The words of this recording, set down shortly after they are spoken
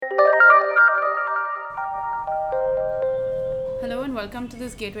welcome to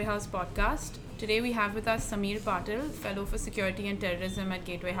this Gateway House podcast. Today we have with us Sameer Patil, Fellow for Security and Terrorism at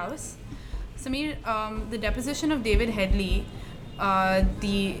Gateway House. Sameer, the deposition of David Headley,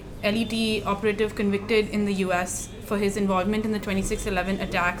 the LET operative convicted in the US for his involvement in the 26/11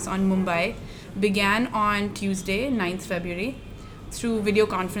 attacks on Mumbai, began on Tuesday, 9th February, through video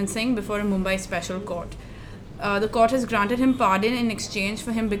conferencing before a Mumbai special court. The court has granted him pardon in exchange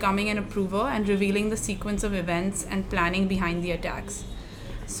for him becoming an approver and revealing the sequence of events and planning behind the attacks.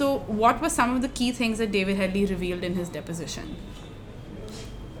 So, what were some of the key things that David Headley revealed in his deposition?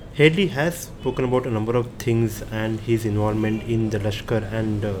 Headley has spoken about a number of things and his involvement in the Lashkar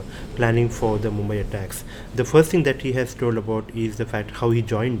and planning for the Mumbai attacks. The first thing that he has told about is the fact how he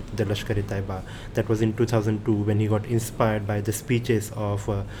joined the Lashkar-e-Taiba. That was in 2002 when he got inspired by the speeches of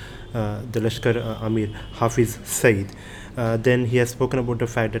the Lashkar Amir Hafiz Saeed. Then he has spoken about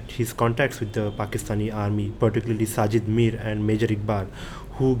the fact that his contacts with the Pakistani army, particularly Sajid Mir and Major Iqbal,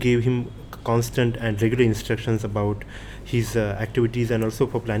 who gave him constant and regular instructions about his activities and also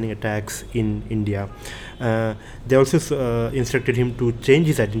for planning attacks in India. They also instructed him to change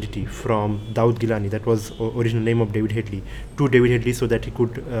his identity from Daud Gilani, that was original name of David Headley, to David Headley so that he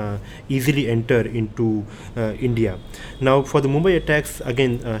could easily enter into India. Now, for the Mumbai attacks,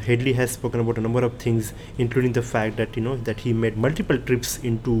 again, Headley has spoken about a number of things, including the fact that that he made multiple trips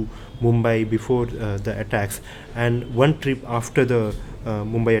into Mumbai before the attacks, and one trip after the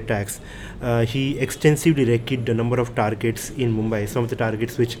Mumbai attacks. He extensively recce'd a number of targets in Mumbai, some of the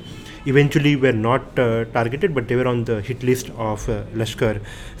targets which eventually were not targeted, but they were on the hit list of Lashkar,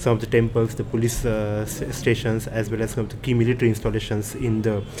 some of the temples, the police stations, as well as some of the key military installations in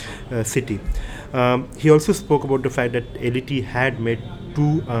the city. He also spoke about the fact that LET had made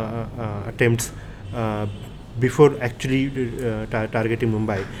two attempts before actually targeting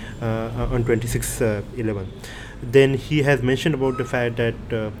Mumbai on 26/11. Then he has mentioned about the fact that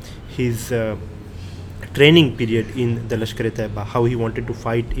his training period in the Lashkar-e-Taiba, how he wanted to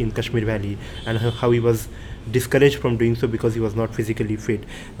fight in Kashmir Valley and how he was discouraged from doing so because he was not physically fit.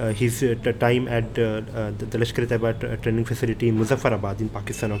 His time at the Lashkar-e-Taiba training facility in Muzaffarabad in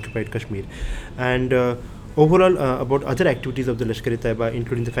Pakistan occupied Kashmir, and overall about other activities of the Lashkar-e-Taiba,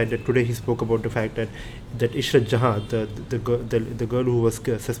 including the fact that today he spoke about the fact that Ishrat Jahan, the girl who was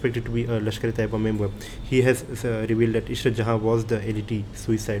suspected to be a Lashkar-e-Taiba member, he has revealed that Ishrat Jahan was the LET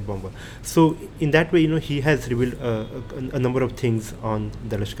suicide bomber. So in that way, he has revealed a number of things on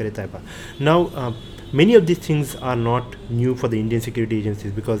the Lashkar-e-Taiba. Now, many of these things are not new for the Indian security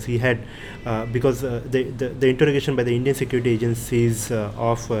agencies because the interrogation by the Indian security agencies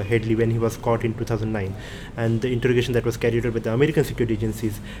of Headley when he was caught in 2009, and the interrogation that was carried out by the American security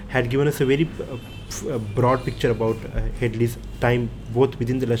agencies had given us a very broad picture about Headley's time both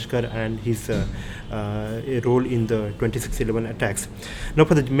within the Lashkar and his role in the 26/11 attacks. Now,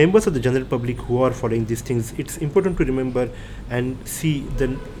 for the members of the general public who are following these things, it's important to remember and see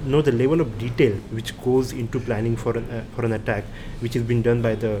the level of detail which goes into planning for an attack, which has been done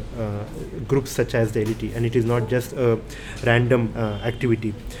by the groups such as the LET, and it is not just a random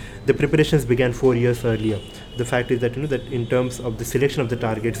activity. The preparations began 4 years earlier. The fact is that that in terms of the selection of the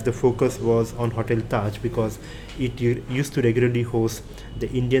targets, the focus was on Hotel Taj because it used to regularly host the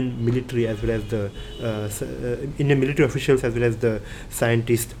Indian military as well as the Indian military officials as well as the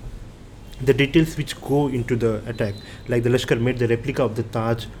scientists. The details which go into the attack, like the Lashkar made the replica of the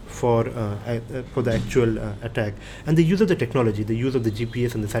Taj for the actual attack, and the use of the technology, the use of the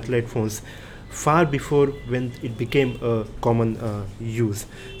GPS and the satellite phones, far before when it became a common use.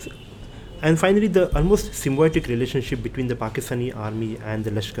 And finally, the almost symbiotic relationship between the Pakistani army and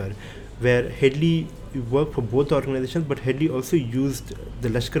the Lashkar, where Headley worked for both organizations, but Headley also used the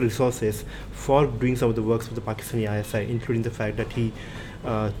Lashkar resources for doing some of the works for the Pakistani ISI, including the fact that he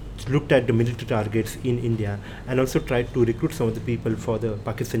looked at the military targets in India and also tried to recruit some of the people for the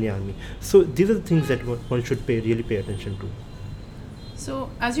Pakistani army. So these are the things that one should really pay attention to. So,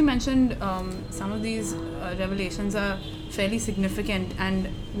 as you mentioned, some of these revelations are fairly significant. And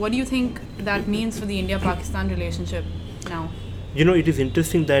what do you think that means for the India-Pakistan relationship now? It is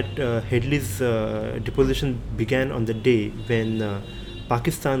interesting that Headley's deposition began on the day when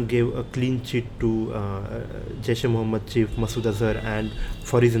Pakistan gave a clean chit to Jaish-e-Mohammed chief Masood Azhar and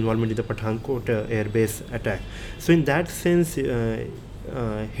for his involvement in the Pathankot air base attack. So in that sense,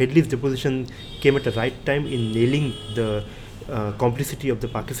 Headley's deposition came at the right time in nailing the complicity of the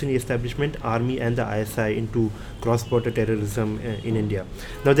Pakistani establishment, army and the ISI into cross-border terrorism in India.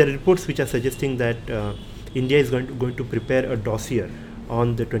 Now there are reports which are suggesting that India is going to prepare a dossier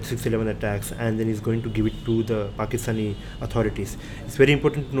on the 26/11 attacks, and then he's going to give it to the Pakistani authorities. It's very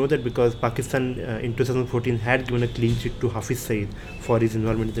important to know that because Pakistan in 2014 had given a clean sheet to Hafiz Saeed for his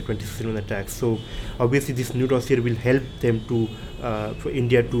involvement in the 26/11 attacks. So obviously this new dossier will help them to for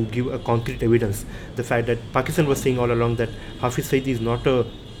India to give a concrete evidence. The fact that Pakistan was saying all along that Hafiz Saeed is not a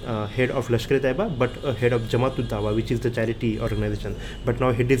head of Lashkar-e-Taiba but a head of Jamaat-ud-Dawa, which is the charity organization. But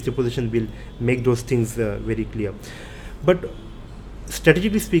now Headley's deposition will make those things very clear. But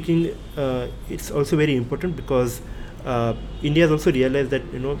strategically speaking, it's also very important because India has also realized that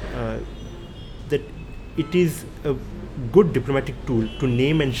that it is a good diplomatic tool to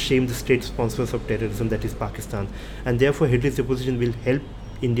name and shame the state sponsors of terrorism, that is Pakistan, and therefore Headley's deposition will help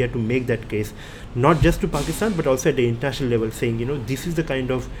India to make that case, not just to Pakistan but also at the international level, saying this is the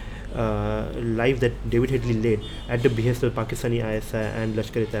kind of life that David Headley led at the behest of Pakistani ISI and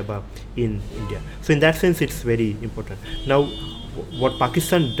Lashkar-e-Taiba in India. So in that sense it's very important. Now what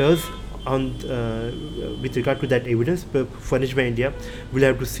Pakistan does on with regard to that evidence furnished by India, we'll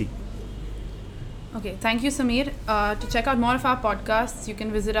have to see. Okay, thank you, Sameer. To check out more of our podcasts, you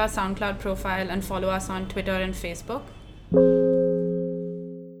can visit our SoundCloud profile and follow us on Twitter and Facebook.